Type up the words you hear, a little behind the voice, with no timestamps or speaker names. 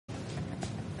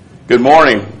Good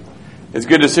morning. It's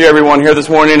good to see everyone here this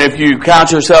morning. If you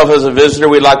count yourself as a visitor,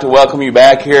 we'd like to welcome you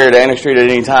back here at Anna Street at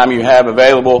any time you have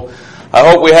available. I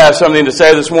hope we have something to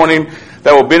say this morning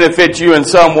that will benefit you in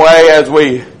some way as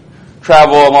we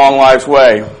travel along life's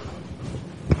way.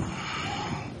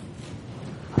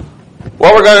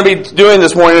 What we're going to be doing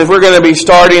this morning is we're going to be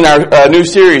starting our new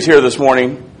series here this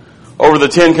morning over the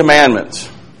Ten Commandments.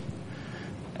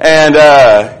 And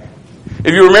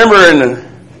if you remember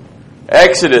in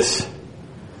Exodus,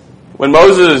 when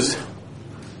Moses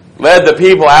led the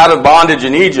people out of bondage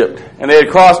in Egypt and they had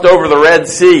crossed over the Red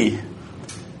Sea,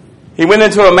 he went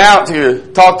into a mount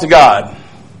to talk to God.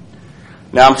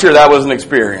 Now, I'm sure that was an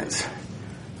experience.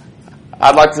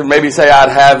 I'd like to maybe say I'd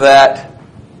have that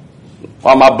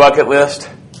on my bucket list,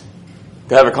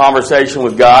 to have a conversation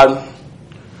with God.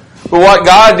 But what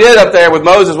God did up there with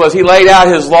Moses was He laid out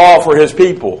His law for His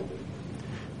people.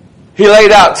 He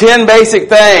laid out 10 basic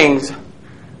things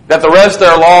that the rest of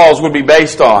their laws would be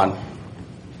based on.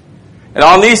 And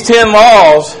on these 10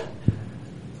 laws,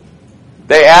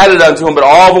 they added unto them, but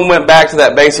all of them went back to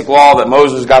that basic law that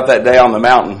Moses got that day on the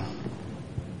mountain.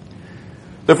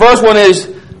 The first one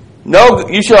is,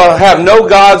 you shall have no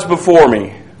gods before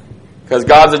me. Because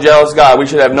God's a jealous God. We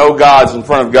should have no gods in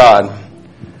front of God.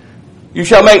 You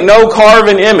shall make no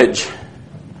carven image.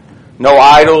 No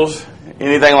idols,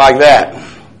 anything like that.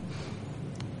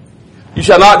 You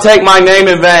shall not take my name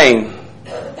in vain.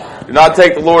 Do not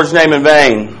take the Lord's name in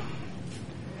vain.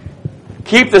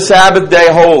 Keep the Sabbath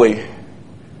day holy.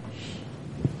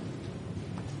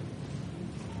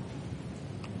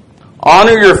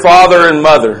 Honor your father and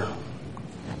mother.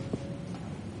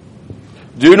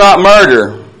 Do not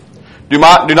murder. Do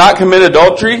not commit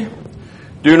adultery.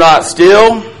 Do not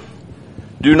steal.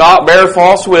 Do not bear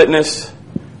false witness.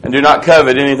 And do not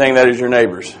covet anything that is your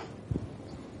neighbor's.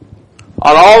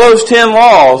 On all those 10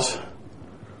 laws,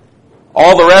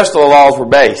 all the rest of the laws were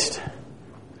based.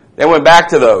 They went back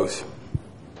to those.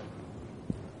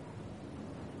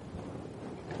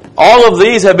 All of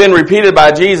these have been repeated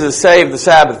by Jesus, save the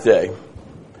Sabbath day.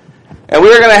 And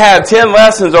we're going to have 10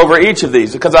 lessons over each of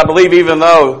these, because I believe even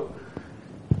though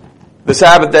the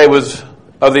Sabbath day was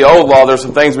of the old law, there's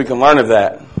some things we can learn of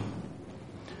that.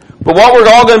 But what we're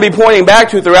all going to be pointing back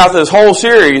to throughout this whole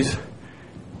series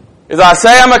is I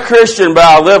say I'm a Christian, but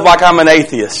I live like I'm an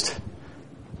atheist.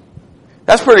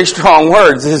 That's pretty strong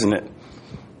words, isn't it?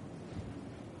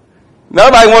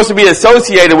 Nobody wants to be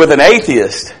associated with an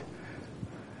atheist.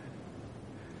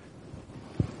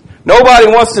 Nobody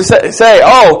wants to say,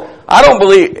 oh, I don't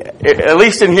believe, at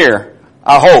least in here,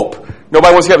 I hope.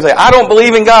 Nobody wants to get up and say, I don't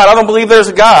believe in God. I don't believe there's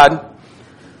a God.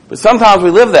 But sometimes we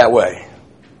live that way.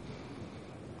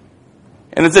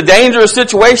 And it's a dangerous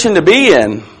situation to be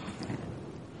in.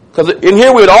 Because in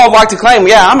here we would all like to claim,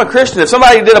 yeah, I'm a Christian. If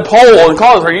somebody did a poll and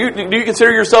called us, do you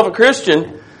consider yourself a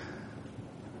Christian?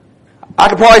 I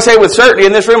could probably say with certainty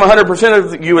in this room,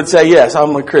 100% of you would say, yes,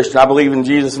 I'm a Christian. I believe in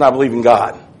Jesus and I believe in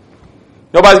God.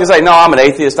 Nobody's going to say, no, I'm an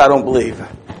atheist. I don't believe.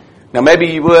 Now, maybe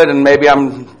you would, and maybe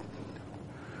I'm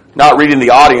not reading the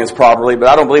audience properly, but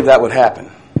I don't believe that would happen.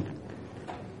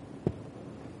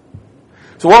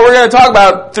 So what we're going to talk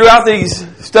about throughout these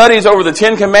studies over the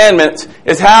 10 Commandments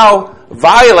is how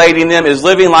violating them is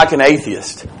living like an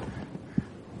atheist.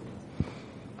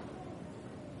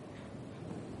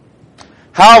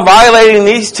 How violating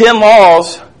these 10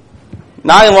 laws,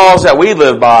 9 laws that we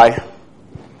live by,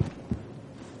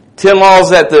 10 laws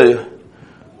that the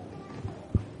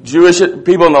Jewish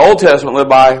people in the Old Testament lived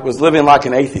by, was living like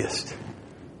an atheist.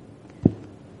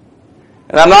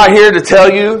 And I'm not here to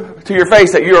tell you to your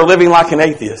face that you are living like an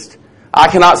atheist. I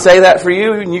cannot say that for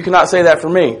you, and you cannot say that for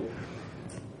me.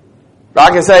 But I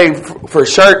can say for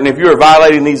certain, if you are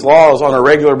violating these laws on a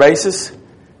regular basis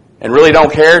and really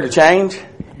don't care to change,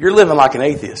 you're living like an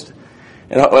atheist.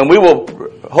 And we will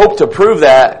hope to prove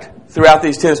that throughout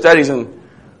these 10 studies and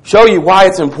show you why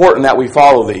it's important that we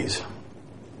follow these.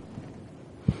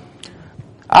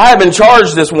 I have been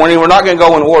charged this morning, we're not going to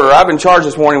go in order, I've been charged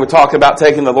this morning with talking about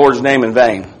taking the Lord's name in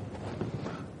vain.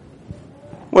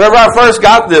 Whenever I first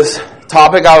got this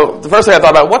topic, the first thing I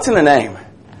thought about, what's in a name?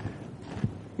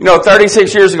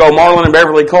 36 years ago, Marlon and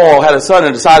Beverly Cole had a son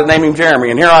and decided to name him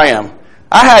Jeremy, and here I am.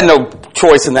 I had no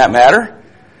choice in that matter.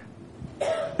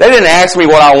 They didn't ask me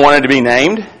what I wanted to be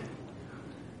named.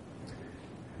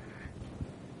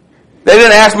 They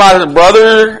didn't ask my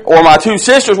brother or my 2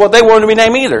 sisters what they wanted to be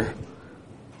named either.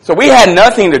 So we had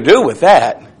nothing to do with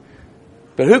that.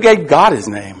 But who gave God His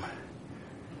name?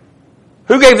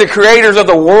 Who gave the creators of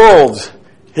the world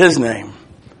His name?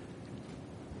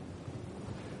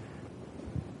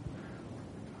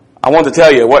 I want to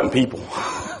tell you, it wasn't people.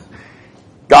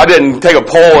 God didn't take a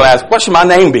poll and ask, what should my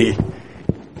name be?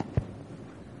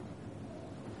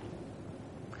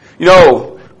 You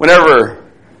know, whenever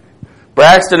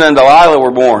Braxton and Delilah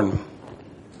were born,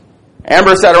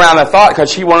 Amber sat around and thought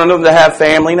because she wanted them to have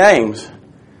family names.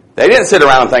 They didn't sit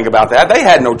around and think about that. They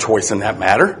had no choice in that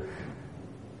matter.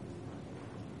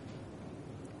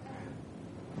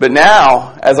 But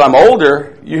now, as I'm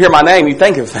older, you hear my name, you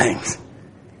think of things.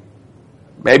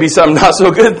 Maybe some not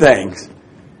so good things.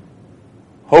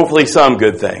 Hopefully some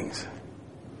good things.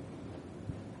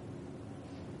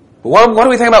 But what do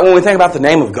we think about when we think about the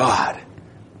name of God?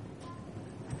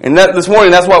 And this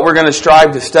morning, that's what we're going to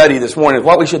strive to study this morning, is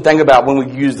what we should think about when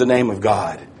we use the name of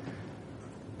God.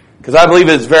 Because I believe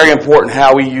it's very important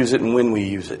how we use it and when we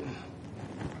use it.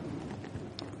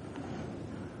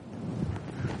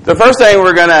 The first thing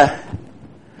we're going to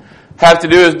have to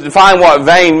do is define what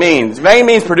vain means. Vain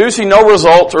means producing no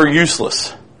results or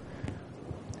useless.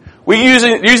 We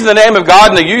using the name of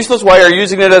God in a useless way or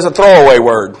using it as a throwaway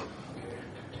word.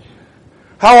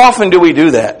 How often do we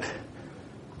do that?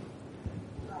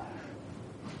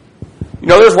 You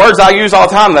know, there's words I use all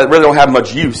the time that really don't have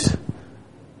much use.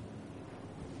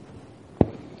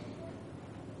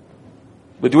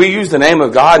 But do we use the name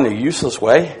of God in a useless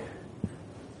way?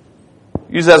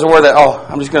 Use it as a word that,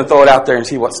 I'm just going to throw it out there and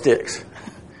see what sticks.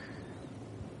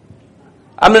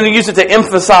 I'm going to use it to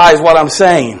emphasize what I'm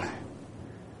saying.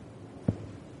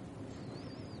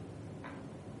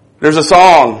 There's a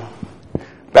song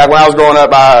back when I was growing up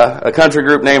by a country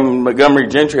group named Montgomery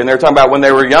Gentry, and they were talking about when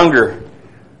they were younger,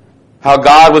 how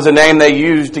God was a name they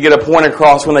used to get a point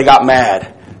across when they got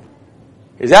mad.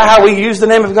 Is that how we use the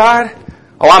name of God?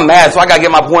 Oh, I'm mad, so I got to get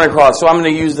my point across, so I'm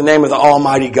going to use the name of the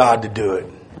Almighty God to do it.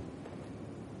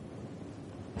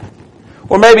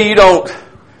 Or maybe you don't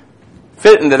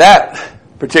fit into that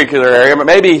particular area, but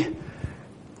maybe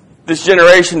this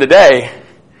generation today,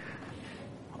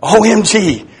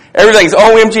 OMG. Everything's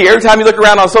OMG. Every time you look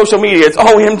around on social media, it's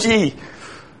OMG.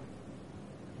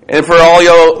 And for all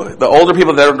the older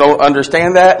people that don't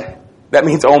understand that, that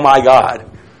means oh my God.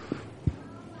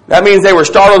 That means they were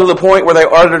startled to the point where they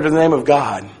uttered the name of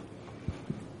God.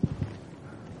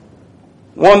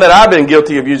 One that I've been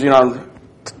guilty of using on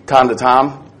time to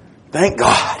time, thank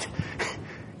God.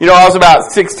 You know, I was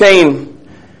about 16,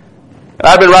 and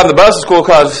I'd been riding the bus to school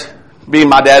because being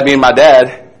my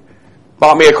dad,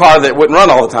 bought me a car that wouldn't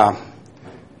run all the time.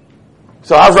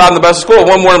 So I was riding the bus to school.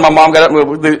 One morning my mom got up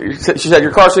and she said,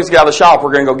 your car needs to get out of the shop.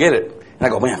 We're going to go get it. And I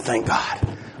go, man, thank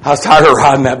God. I was tired of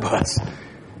riding that bus.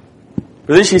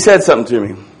 But then she said something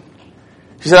to me.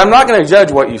 She said, I'm not going to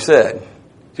judge what you said.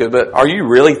 She goes, but are you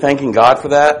really thanking God for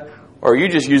that? Or are you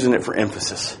just using it for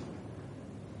emphasis?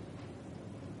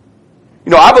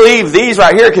 You know, I believe these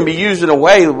right here can be used in a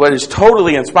way that is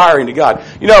totally inspiring to God.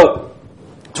 You know,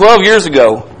 12 years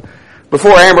ago,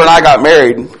 before Amber and I got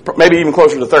married, maybe even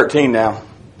closer to 13 now,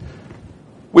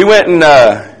 we went and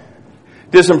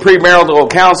did some premarital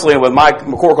counseling with Mike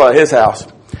McCorkle at his house.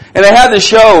 And they had this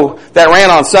show that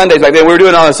ran on Sundays back then. We were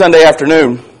doing it on a Sunday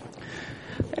afternoon.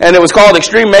 And it was called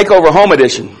Extreme Makeover Home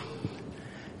Edition.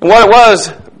 And what it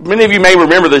was, many of you may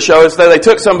remember the show, it's that they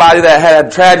took somebody that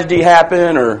had tragedy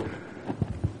happen or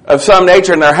of some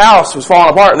nature and their house was falling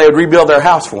apart and they would rebuild their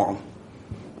house for them.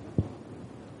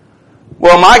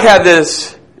 Well, Mike had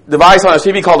this device on his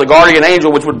TV called the Guardian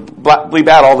Angel, which would bleep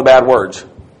out all the bad words.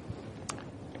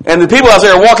 And the people as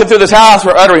they were walking through this house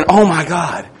were uttering, oh my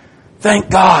God, thank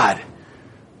God.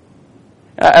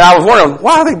 And I was wondering,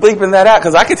 why are they bleeping that out?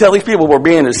 Because I could tell these people were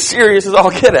being as serious as all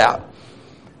get out.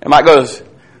 And Mike goes,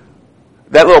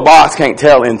 that little box can't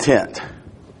tell intent.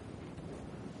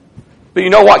 But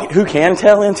you know what? Who can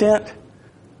tell intent?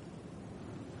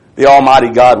 The Almighty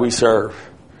God we serve.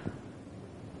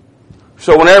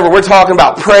 So whenever we're talking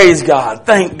about praise God,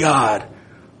 thank God,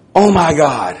 oh my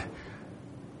God,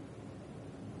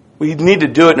 we need to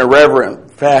do it in a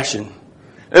reverent fashion.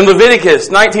 In Leviticus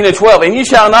 19:12, and you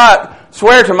shall not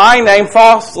swear to my name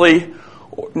falsely,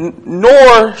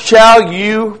 nor shall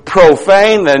you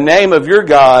profane the name of your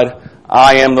God.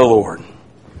 I am the Lord.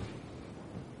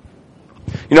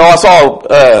 You know, I saw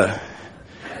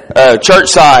a church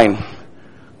sign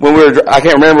when I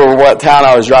can't remember what town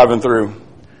I was driving through.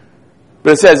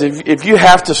 But it says, if you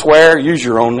have to swear, use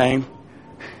your own name.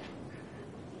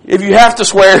 If you have to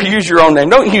swear, use your own name.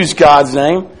 Don't use God's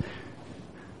name.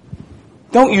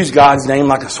 Don't use God's name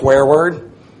like a swear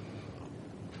word.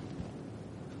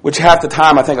 Which half the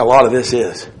time I think a lot of this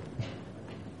is.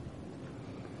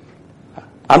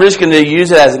 I'm just going to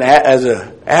use it as an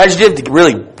adjective to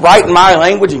really brighten my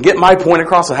language and get my point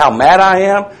across of how mad I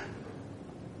am.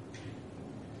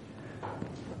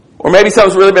 Or maybe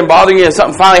something's really been bothering you and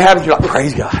something finally happens. You're like,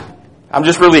 praise God. I'm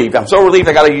just relieved. I'm so relieved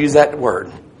I got to use that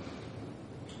word.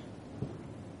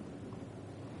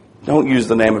 Don't use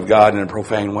the name of God in a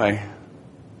profane way.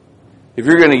 If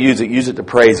you're going to use it to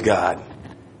praise God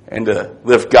and to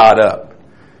lift God up.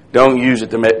 Don't use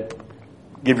it to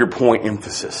give your point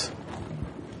emphasis.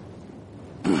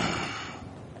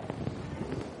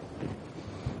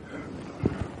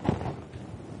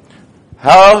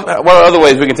 What are other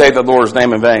ways we can take the Lord's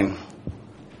name in vain?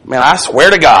 Man, I swear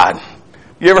to God.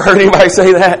 You ever heard anybody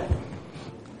say that?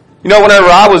 You know, whenever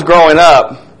I was growing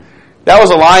up, that was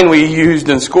a line we used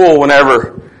in school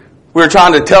whenever we were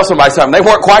trying to tell somebody something. They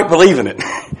weren't quite believing it.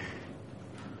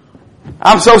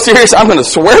 I'm so serious, I'm going to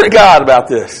swear to God about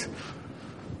this.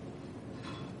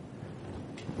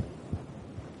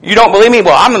 You don't believe me?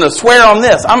 Well, I'm going to swear on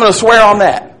this. I'm going to swear on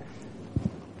that.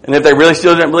 And if they really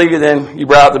still didn't believe you, then you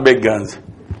brought out the big guns.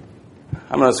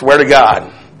 I'm going to swear to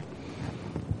God.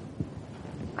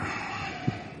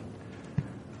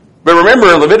 But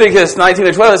remember, in Leviticus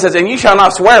 19:12, it says, and you shall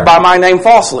not swear by my name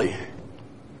falsely.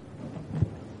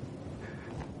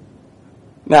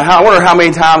 Now, I wonder how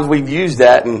many times we've used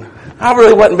that, and I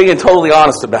really wasn't being totally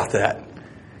honest about that.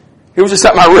 It was just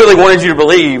something I really wanted you to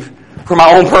believe for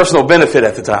my own personal benefit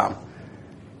at the time.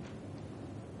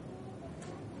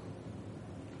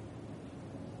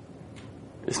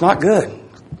 It's not good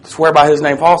to swear by His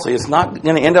name falsely. It's not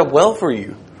going to end up well for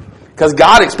you. Because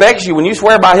God expects you, when you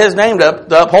swear by His name,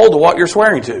 to uphold to what you're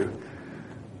swearing to.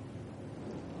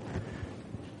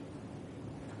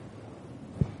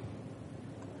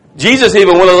 Jesus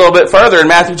even went a little bit further in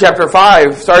Matthew chapter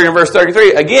 5, starting in verse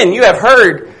 33. Again, you have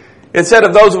heard it said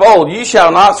of those of old, you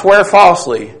shall not swear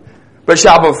falsely, but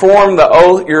shall perform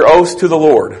your oaths to the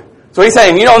Lord. So He's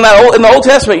saying, you know, in the Old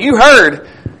Testament, you heard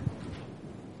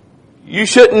you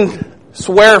shouldn't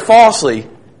swear falsely,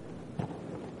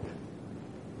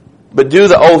 but do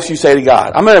the oaths you say to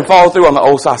God. I'm going to follow through on the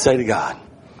oaths I say to God.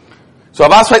 So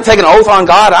if I take an oath on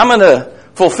God, I'm going to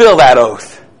fulfill that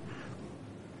oath.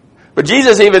 But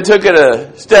Jesus even took it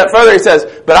a step further. He says,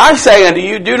 but I say unto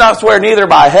you, do not swear neither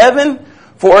by heaven,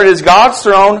 for it is God's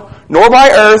throne, nor by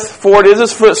earth, for it is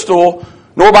His footstool,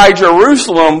 nor by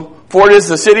Jerusalem, for it is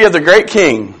the city of the great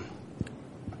King.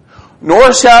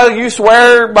 Nor shall you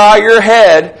swear by your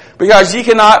head, because ye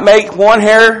cannot make one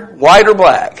hair white or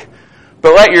black.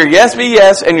 But let your yes be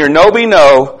yes, and your no be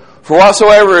no, for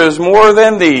whatsoever is more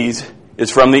than these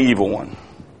is from the evil one.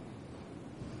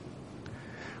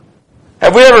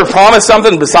 Have we ever promised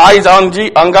something besides on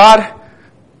God?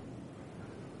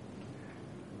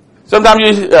 Sometimes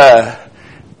you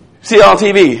see it on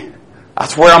TV. I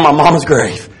swear on my mama's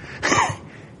grave.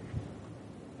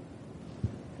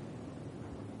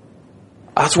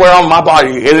 I swear on my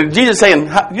body. And Jesus is saying,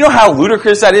 you know how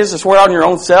ludicrous that is to swear on your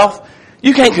own self?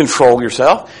 You can't control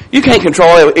yourself. You can't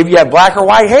control if you have black or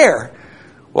white hair.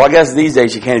 Well, I guess these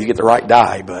days you can if you get the right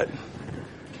dye, but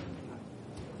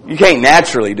you can't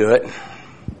naturally do it.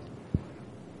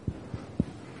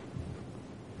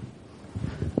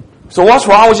 So what's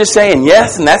wrong with just saying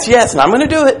yes, and that's yes, and I'm going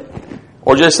to do it?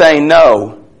 Or just saying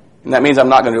no, and that means I'm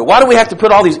not going to do it? Why do we have to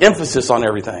put all these emphasis on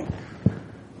everything?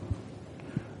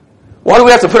 Why do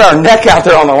we have to put our neck out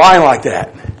there on the line like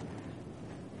that?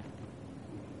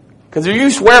 Because if you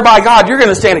swear by God, you're going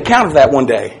to stand account of that one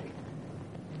day.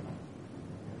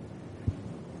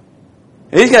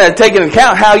 And He's going to take into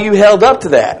account how you held up to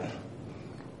that.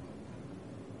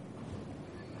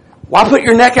 Why put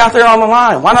your neck out there on the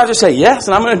line? Why not just say yes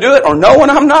and I'm going to do it, or no and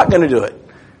I'm not going to do it?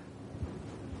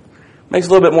 Makes a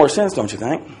little bit more sense, don't you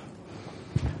think?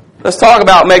 Let's talk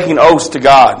about making oaths to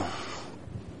God.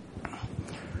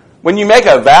 When you make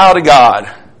a vow to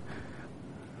God,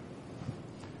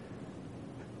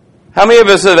 how many of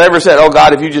us have ever said, oh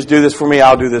God, if you just do this for me,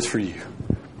 I'll do this for you?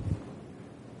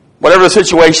 Whatever the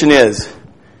situation is,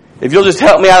 if you'll just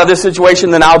help me out of this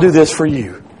situation, then I'll do this for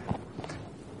you.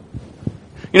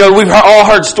 You know, we've all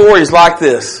heard stories like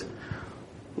this.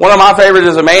 One of my favorites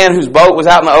is a man whose boat was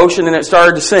out in the ocean and it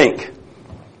started to sink.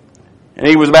 And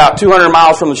he was about 200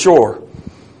 miles from the shore.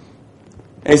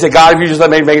 And he said, God, if you just let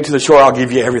me make it to the shore, I'll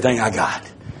give you everything I got.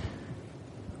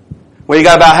 When he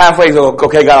got about halfway, he said,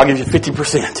 okay, God, I'll give you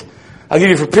 50%. I'll give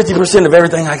you 50% of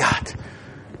everything I got.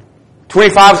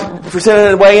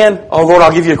 25% of the way in, oh Lord,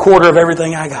 I'll give you a quarter of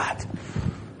everything I got.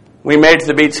 We made it to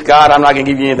the beach. God, I'm not going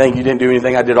to give you anything. You didn't do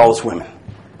anything. I did all the swimming.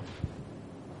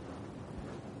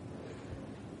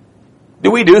 Do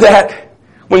we do that?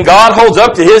 When God holds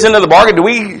up to His end of the bargain, do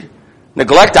we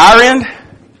neglect our end?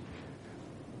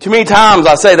 Too many times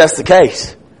I say that's the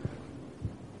case.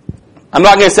 I'm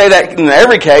not going to say that in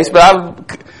every case,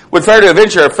 but would fare to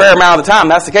adventure a fair amount of the time.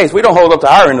 That's the case. We don't hold up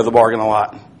to our end of the bargain a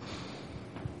lot.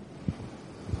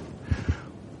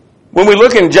 When we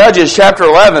look in Judges chapter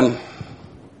 11,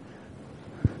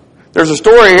 there's a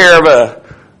story here of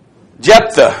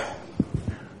Jephthah.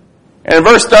 And in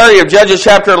verse 30 of Judges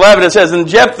chapter 11, it says, And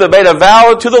Jephthah made a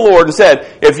vow to the Lord and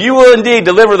said, If you will indeed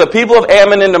deliver the people of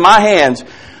Ammon into my hands,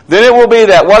 then it will be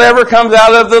that whatever comes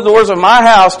out of the doors of my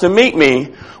house to meet me,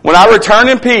 when I return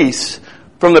in peace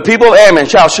from the people of Ammon,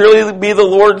 shall surely be the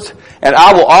Lord's, and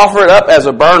I will offer it up as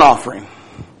a burnt offering.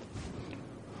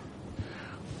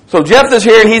 So Jephthah's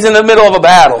here, and he's in the middle of a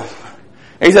battle.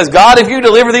 And he says, God, if you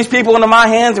deliver these people into my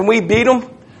hands and we beat them,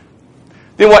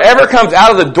 then whatever comes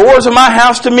out of the doors of my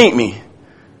house to meet me,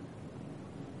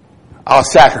 I'll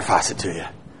sacrifice it to you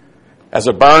as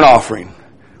a burnt offering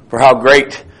for how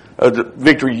great a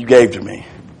victory you gave to me.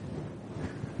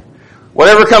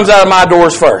 Whatever comes out of my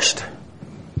doors first.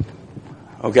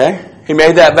 Okay? He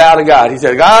made that vow to God. He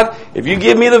said, God, if you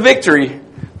give me the victory,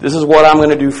 this is what I'm going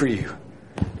to do for you.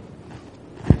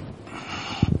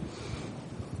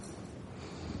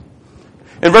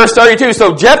 In verse 32,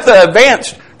 so Jephthah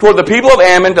advanced toward the people of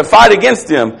Ammon to fight against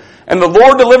them, and the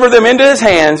Lord delivered them into his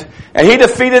hands, and he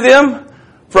defeated them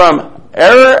from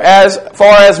Aroer as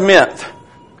far as Minth,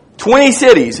 20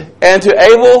 cities, and to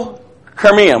Abel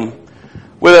Carmim,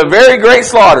 with a very great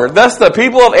slaughter. Thus the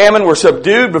people of Ammon were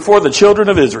subdued before the children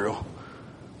of Israel.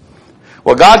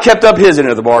 Well, God kept up his end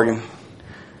of the bargain.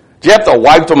 Jephthah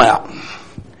wiped them out.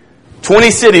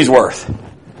 20 cities worth.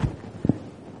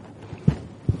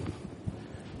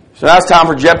 So now it's time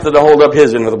for Jephthah to hold up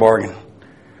his end of the bargain.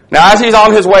 Now as he's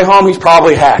on his way home, he's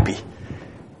probably happy.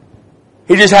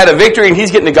 He just had a victory and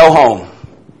he's getting to go home.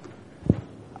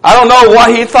 I don't know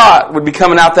what he thought would be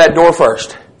coming out that door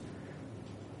first.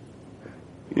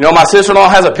 You know, my sister-in-law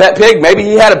has a pet pig. Maybe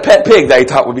he had a pet pig that he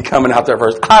thought would be coming out there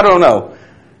first. I don't know.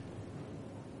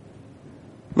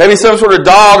 Maybe some sort of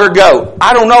dog or goat.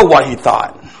 I don't know what he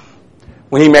thought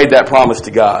when he made that promise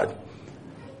to God.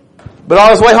 But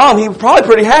on his way home, he was probably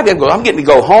pretty happy. I'm getting to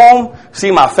go home,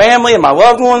 see my family and my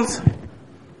loved ones.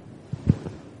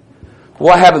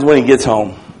 What happens when he gets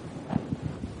home?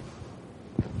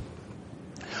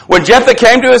 When Jephthah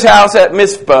came to his house at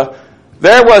Mizpah,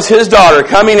 there was his daughter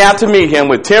coming out to meet him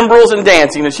with timbrels and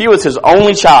dancing, and she was his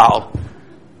only child.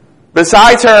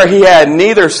 Besides her, he had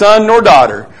neither son nor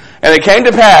daughter. And it came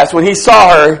to pass, when he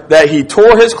saw her, that he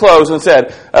tore his clothes and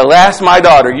said, Alas, my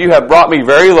daughter, you have brought me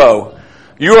very low.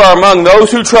 You are among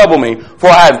those who trouble me, for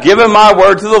I have given my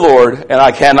word to the Lord, and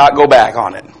I cannot go back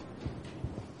on it.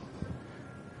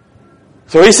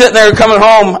 So he's sitting there coming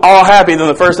home all happy, then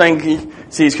the first thing he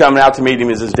sees coming out to meet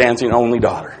him is his dancing only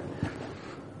daughter.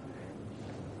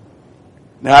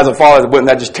 Now as a father, wouldn't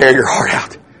that just tear your heart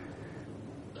out?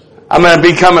 I'm going to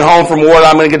be coming home from war,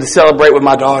 I'm going to get to celebrate with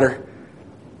my daughter.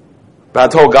 But I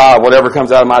told God, whatever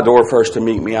comes out of my door first to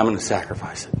meet me, I'm going to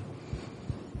sacrifice it.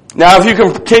 Now, if you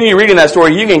continue reading that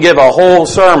story, you can give a whole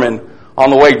sermon on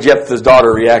the way Jephthah's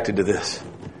daughter reacted to this.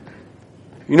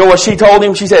 You know what she told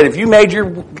him? She said, if you made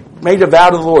a vow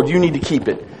to the Lord, you need to keep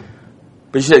it.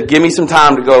 But she said, give me some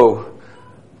time to go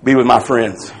be with my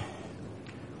friends.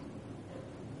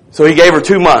 So he gave her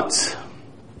 2 months.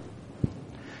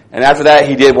 And after that,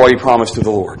 he did what he promised to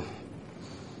the Lord.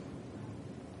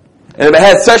 And it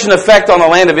had such an effect on the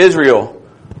land of Israel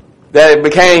that it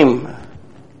became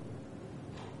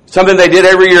something they did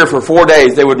every year for 4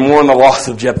 days. They would mourn the loss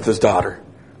of Jephthah's daughter.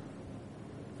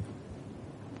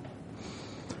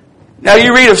 Now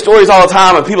you read of stories all the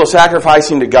time of people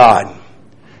sacrificing to God.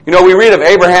 You know, we read of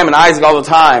Abraham and Isaac all the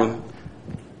time.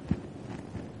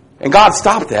 And God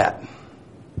stopped that.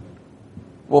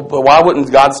 Well, but why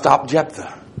wouldn't God stop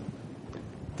Jephthah?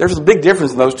 There's a big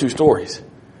difference in those two stories.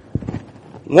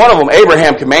 One of them,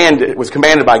 Abraham was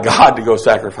commanded by God to go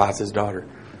sacrifice his daughter.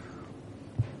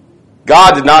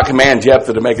 God did not command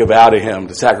Jephthah to make a vow to him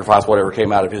to sacrifice whatever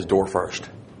came out of his door first.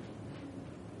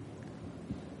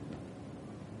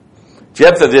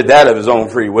 Jephthah did that of his own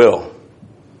free will.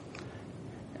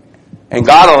 And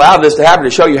God allowed this to happen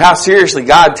to show you how seriously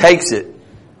God takes it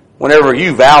whenever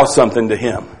you vow something to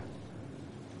him.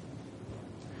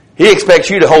 He expects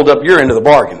you to hold up your end of the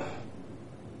bargain.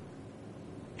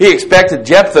 He expected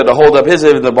Jephthah to hold up his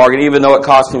end of the bargain even though it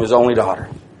cost him his only daughter.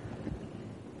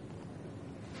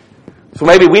 So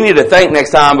maybe we need to think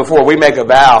next time before we make a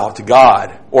vow to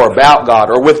God or about God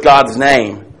or with God's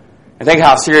name and think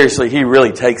how seriously he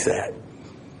really takes that.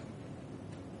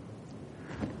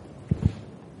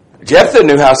 Jephthah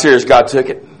knew how serious God took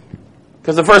it.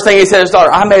 Because the first thing he said to his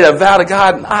daughter, I made a vow to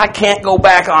God and I can't go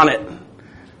back on it.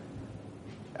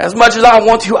 As much as I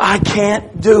want to, I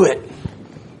can't do it.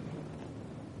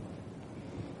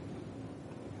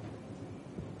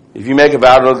 If you make a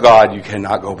vow to God, you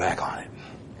cannot go back on it.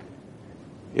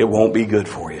 It won't be good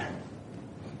for you.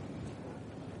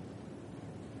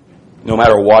 No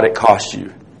matter what it costs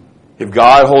you. If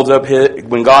God holds up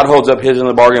when God holds up His in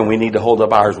the bargain, we need to hold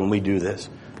up ours when we do this.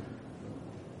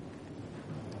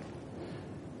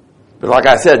 But like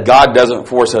I said, God doesn't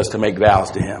force us to make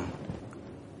vows to Him.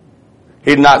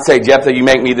 He did not say, Jephthah, you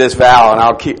make me this vow and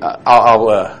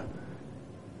I'll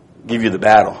give you the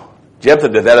battle. Jephthah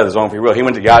did that of his own free will. He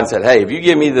went to God and said, hey, if you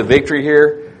give me the victory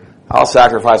here, I'll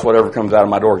sacrifice whatever comes out of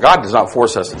my door. God does not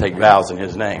force us to take vows in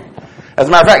His name. As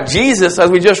a matter of fact, Jesus, as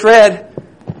we just read,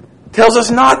 tells us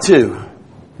not to.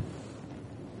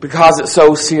 Because it's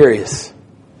so serious.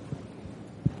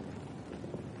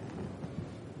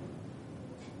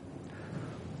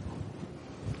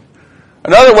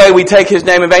 Another way we take His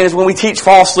name in vain is when we teach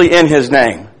falsely in His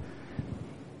name.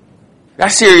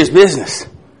 That's serious business.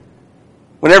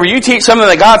 Whenever you teach something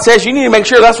that God says, you need to make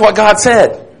sure that's what God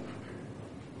said.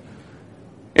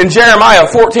 In Jeremiah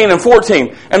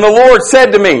 14:14, and the Lord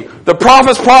said to me, the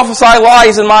prophets prophesy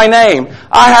lies in my name.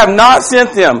 I have not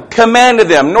sent them, commanded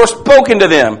them, nor spoken to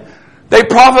them. They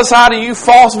prophesy to you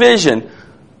false vision,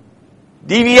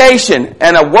 deviation,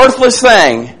 and a worthless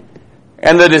thing,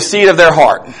 and the deceit of their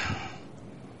heart.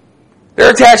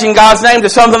 They're attaching God's name to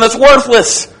something that's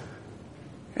worthless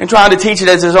and trying to teach it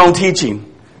as His own teaching.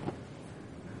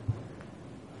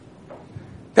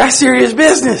 That's serious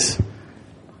business.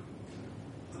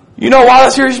 You know why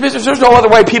that's serious business? There's no other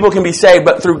way people can be saved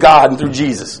but through God and through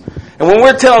Jesus. And when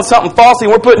we're telling something falsely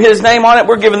and we're putting His name on it,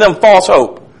 we're giving them false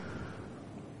hope.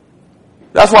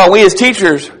 That's why we as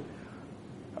teachers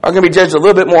are going to be judged a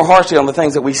little bit more harshly on the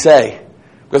things that we say.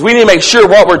 Because we need to make sure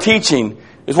what we're teaching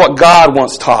is what God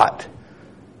wants taught,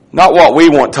 not what we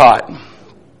want taught.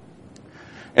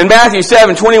 In Matthew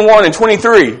 7:21 and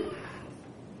 23,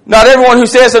 not everyone who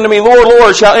says unto me, Lord,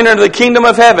 Lord, shall enter into the kingdom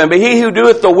of heaven, but he who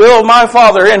doeth the will of my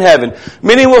Father in heaven.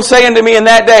 Many will say unto me in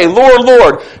that day, Lord,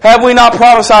 Lord, have we not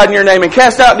prophesied in your name, and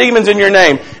cast out demons in your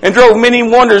name, and drove many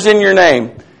wonders in your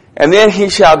name? And then He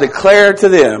shall declare to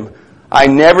them, I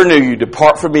never knew you.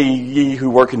 Depart from me, ye who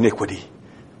work iniquity.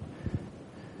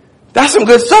 That's some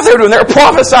good stuff they were doing. They were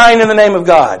prophesying in the name of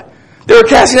God. They were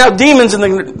casting out demons in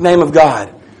the name of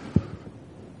God.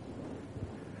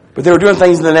 But they were doing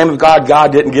things in the name of God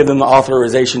God didn't give them the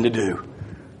authorization to do.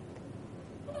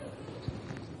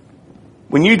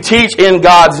 When you teach in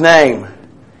God's name,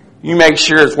 you make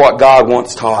sure it's what God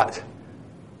wants taught.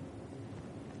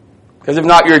 Because if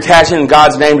not, you're attaching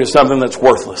God's name to something that's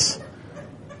worthless.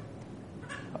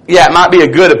 Yeah, it might be a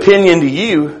good opinion to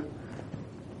you,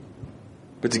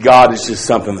 but to God it's just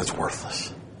something that's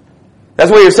worthless. That's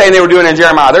what you're saying they were doing in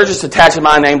Jeremiah. They're just attaching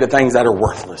my name to things that are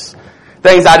worthless.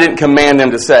 Things I didn't command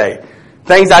them to say.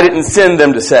 Things I didn't send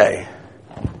them to say.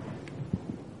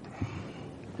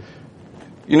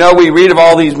 You know, we read of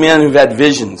all these men who've had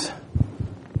visions.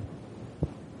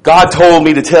 God told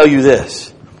me to tell you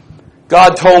this.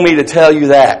 God told me to tell you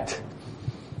that.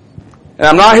 And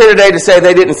I'm not here today to say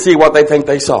they didn't see what they think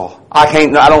they saw. I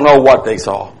don't know what they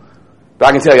saw. But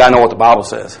I can tell you I know what the Bible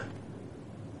says.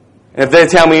 And if they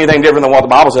tell me anything different than what the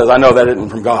Bible says, I know that isn't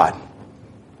from God.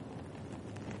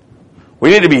 We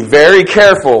need to be very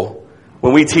careful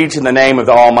when we teach in the name of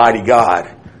the Almighty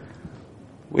God.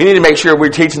 We need to make sure we're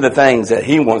teaching the things that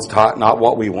He wants taught, not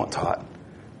what we want taught.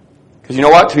 Because you know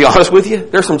what? To be honest with you,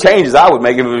 there's some changes I would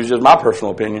make if it was just my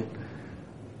personal opinion.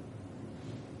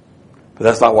 But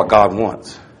that's not what God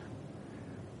wants.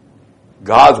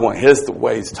 God wants His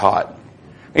ways taught.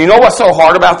 And you know what's so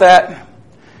hard about that?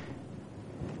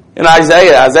 In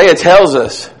Isaiah tells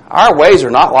us our ways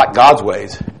are not like God's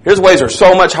ways. His ways are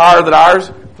so much higher than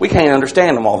ours, we can't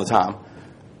understand them all the time.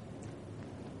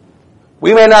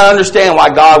 We may not understand why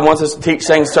God wants us to teach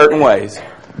things certain ways.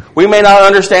 We may not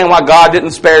understand why God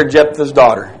didn't spare Jephthah's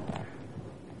daughter.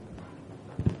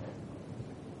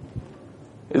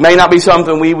 It may not be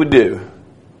something we would do,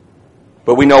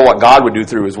 but we know what God would do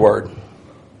through His Word.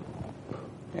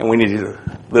 And we need to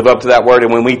live up to that Word.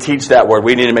 And when we teach that Word,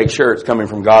 we need to make sure it's coming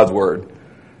from God's Word.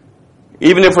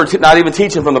 Even if we're not even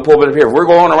teaching from the pulpit of here, if we're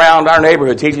going around our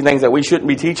neighborhood teaching things that we shouldn't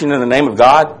be teaching in the name of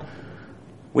God,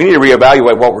 we need to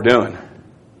reevaluate what we're doing.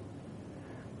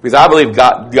 Because I believe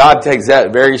God takes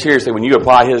that very seriously when you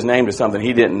apply His name to something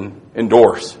He didn't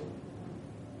endorse. As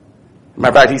a matter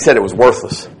of fact, He said it was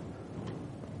worthless.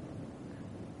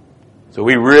 So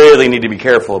we really need to be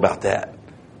careful about that.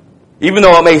 Even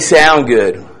though it may sound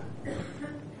good,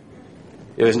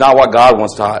 if it's not what God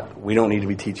wants taught, we don't need to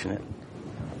be teaching it.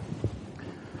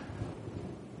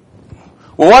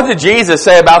 Well, what did Jesus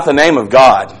say about the name of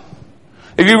God?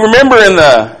 If you remember in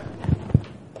the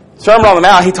Sermon on the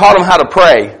Mount, He taught them how to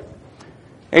pray.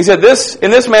 And he said,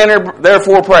 in this manner,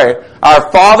 therefore pray,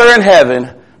 our Father in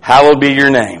heaven, hallowed be your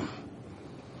name.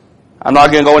 I'm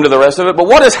not going to go into the rest of it, but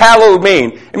what does hallowed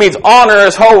mean? It means honor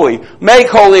as holy, make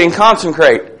holy and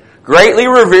consecrate, greatly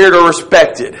revered or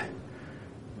respected.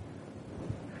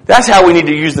 That's how we need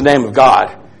to use the name of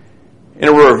God, in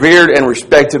a revered and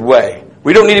respected way.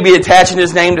 We don't need to be attaching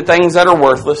His name to things that are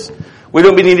worthless. We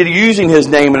don't need to be using His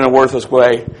name in a worthless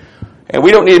way. And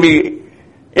we don't need to be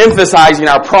emphasizing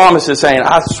our promises saying,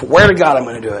 I swear to God I'm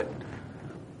going to do it.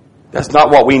 That's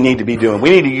not what we need to be doing. We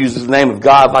need to use the name of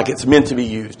God like it's meant to be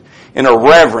used, in a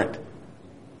reverent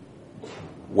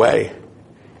way,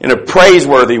 in a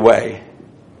praiseworthy way.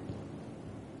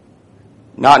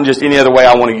 Not in just any other way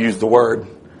I want to use the word.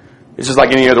 It's just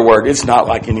like any other word. It's not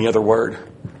like any other word.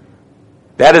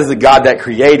 That is the God that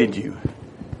created you.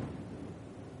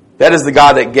 That is the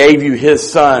God that gave you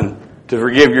His Son to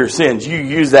forgive your sins. You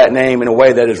use that name in a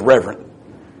way that is reverent,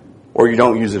 or you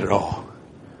don't use it at all.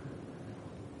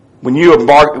 When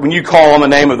you call on the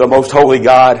name of the most holy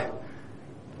God,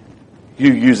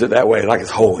 you use it that way, like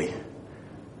it's holy.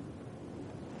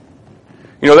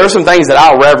 You know, there's some things that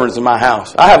I'll reverence in my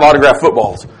house. I have autographed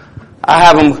footballs. I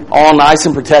have them all nice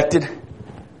and protected.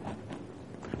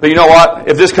 But you know what?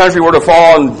 If this country were to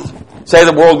fall and say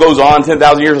the world goes on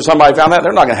 10,000 years and somebody found that,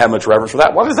 they're not going to have much reverence for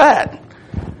that. What is that?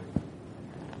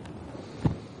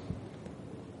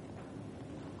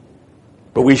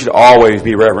 But we should always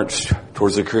be reverent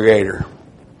towards the Creator.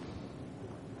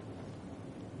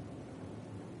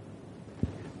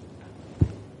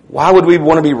 Why would we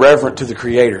want to be reverent to the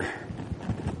Creator?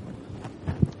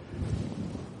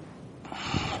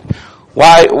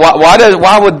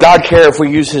 Why would God care if we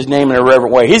use His name in a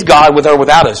reverent way? He's God with or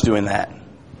without us doing that.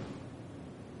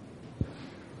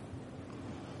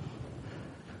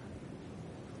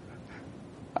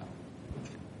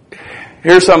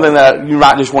 Here's something that you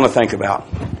might just want to think about.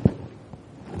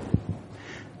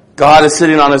 God is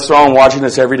sitting on His throne watching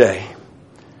us every day.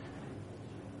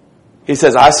 He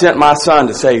says, I sent my Son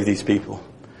to save these people.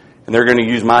 And they're going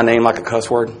to use my name like a cuss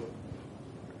word.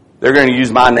 They're going to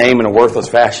use my name in a worthless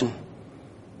fashion.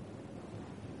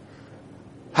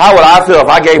 How would I feel if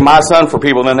I gave my Son for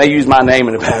people and then they used my name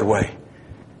in a bad way?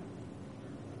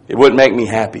 It wouldn't make me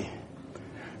happy.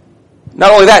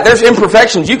 Not only that, there's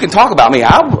imperfections. You can talk about me.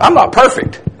 I'm not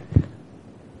perfect.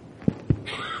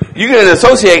 You can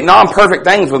associate non-perfect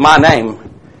things with my name,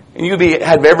 and you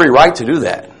have every right to do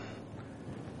that.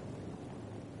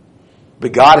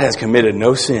 But God has committed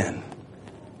no sin.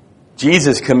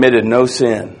 Jesus committed no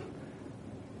sin.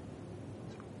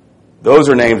 Those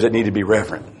are names that need to be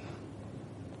reverent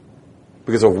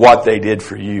because of what they did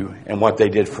for you and what they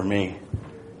did for me.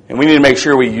 And we need to make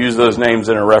sure we use those names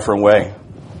in a reverent way.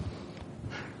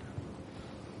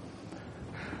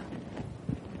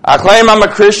 I claim I'm a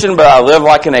Christian, but I live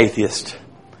like an atheist.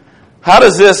 How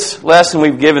does this lesson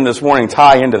we've given this morning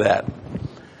tie into that?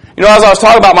 You know, as I was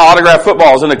talking about my autographed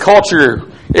footballs, in a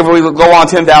culture, if we go on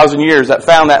 10,000 years, that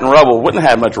found that in rubble, wouldn't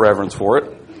have much reverence for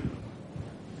it.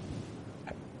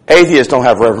 Atheists don't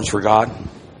have reverence for God.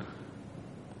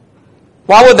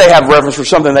 Why would they have reverence for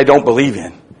something they don't believe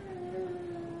in?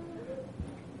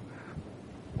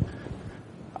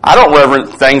 I don't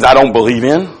reverence things I don't believe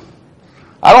in.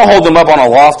 I don't hold them up on a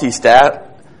lofty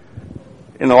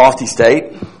in a lofty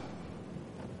state.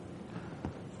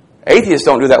 Atheists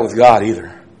don't do that with God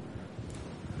either.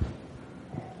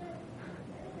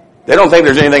 They don't think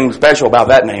there's anything special about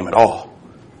that name at all.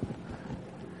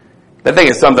 They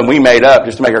think it's something we made up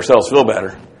just to make ourselves feel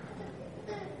better.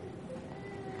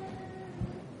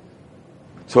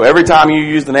 So every time you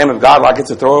use the name of God like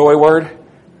it's a throwaway word,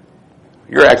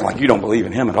 you're acting like you don't believe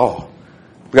in Him at all.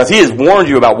 Because He has warned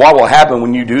you about what will happen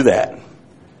when you do that.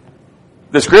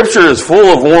 The Scripture is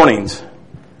full of warnings.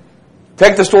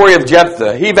 Take the story of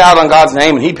Jephthah. He vowed on God's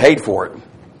name and he paid for it.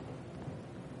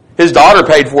 His daughter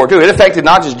paid for it too. It affected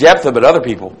not just Jephthah but other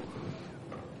people.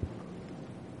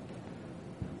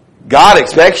 God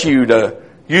expects you to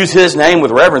use His name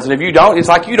with reverence, and if you don't, it's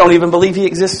like you don't even believe He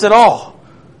exists at all.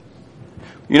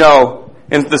 You know,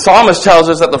 and the psalmist tells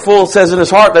us that the fool says in his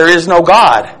heart, there is no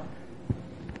God.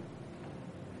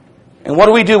 And what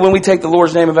do we do when we take the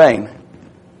Lord's name in vain?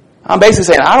 I'm basically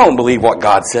saying, I don't believe what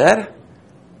God said.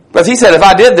 Because He said if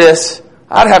I did this,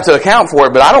 I'd have to account for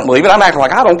it, but I don't believe it. I'm acting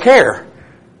like I don't care.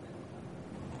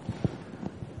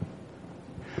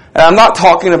 And I'm not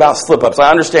talking about slip-ups. I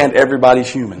understand everybody's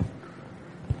human.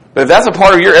 But if that's a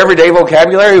part of your everyday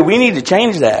vocabulary, we need to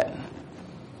change that.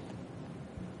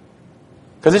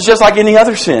 Because it's just like any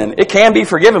other sin. It can be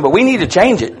forgiven, but we need to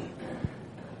change it.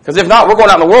 Because if not, we're going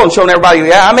out in the world and showing everybody,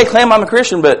 yeah, I may claim I'm a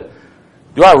Christian, but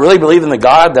do I really believe in the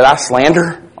God that I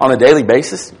slander on a daily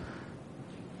basis?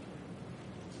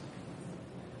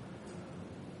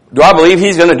 Do I believe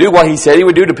He's going to do what He said He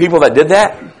would do to people that did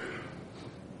that?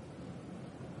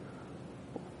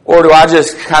 Or do I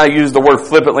just kind of use the word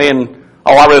flippantly and,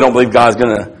 I really don't believe God's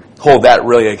going to hold that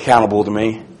really accountable to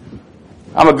me.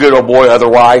 I'm a good old boy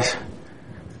otherwise.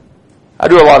 I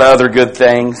do a lot of other good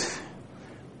things.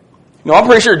 I'm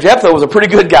pretty sure Jephthah was a pretty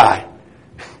good guy.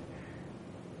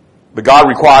 But God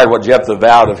required what Jephthah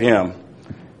vowed of him,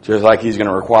 just like He's going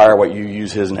to require what you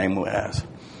use His name as.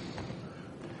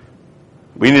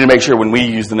 We need to make sure when we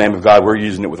use the name of God, we're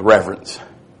using it with reverence.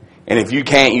 And if you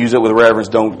can't use it with reverence,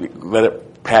 don't let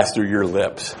it pass through your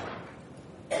lips.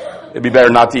 It'd be better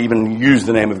not to even use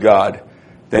the name of God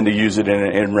than to use it in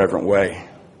an irreverent way.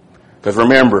 Because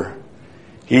remember,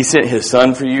 He sent His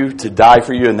Son for you to die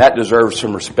for you, and that deserves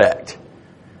some respect.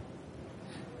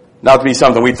 Not to be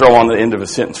something we throw on the end of a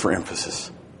sentence for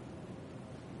emphasis.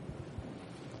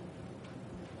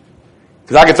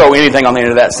 Because I could throw anything on the end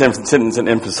of that sentence and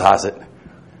emphasize it.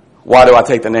 Why do I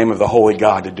take the name of the Holy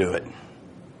God to do it?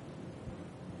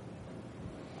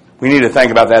 We need to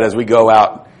think about that as we go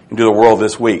out into the world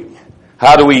this week.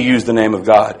 How do we use the name of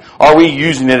God? Are we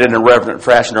using it in a reverent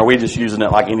fashion, or are we just using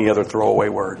it like any other throwaway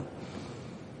word?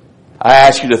 I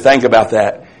ask you to think about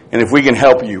that, and if we can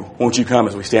help you, won't you come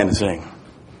as we stand and sing?